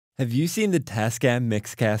Have you seen the Tascam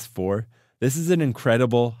Mixcast 4? This is an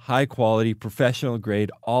incredible, high-quality,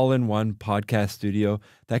 professional-grade, all-in-one podcast studio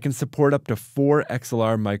that can support up to 4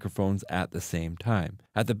 XLR microphones at the same time.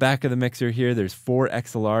 At the back of the mixer here, there's 4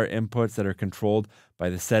 XLR inputs that are controlled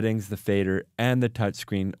by the settings, the fader, and the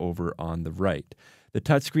touchscreen over on the right. The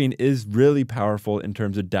touchscreen is really powerful in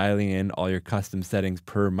terms of dialing in all your custom settings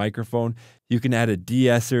per microphone. You can add a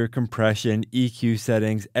de-esser, compression, EQ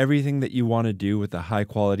settings, everything that you want to do with a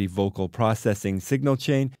high-quality vocal processing signal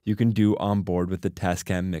chain, you can do on board with the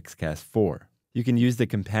Tascam Mixcast 4. You can use the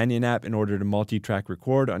companion app in order to multi-track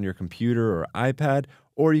record on your computer or iPad,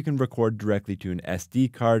 or you can record directly to an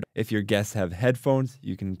SD card. If your guests have headphones,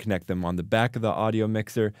 you can connect them on the back of the audio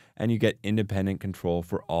mixer, and you get independent control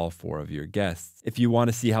for all 4 of your guests. If you want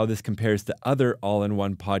to see how this compares to other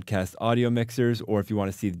all-in-one podcast audio mixers, or if you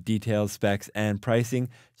want to see the details, specs, and pricing,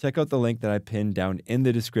 check out the link that I pinned down in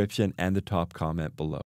the description and the top comment below.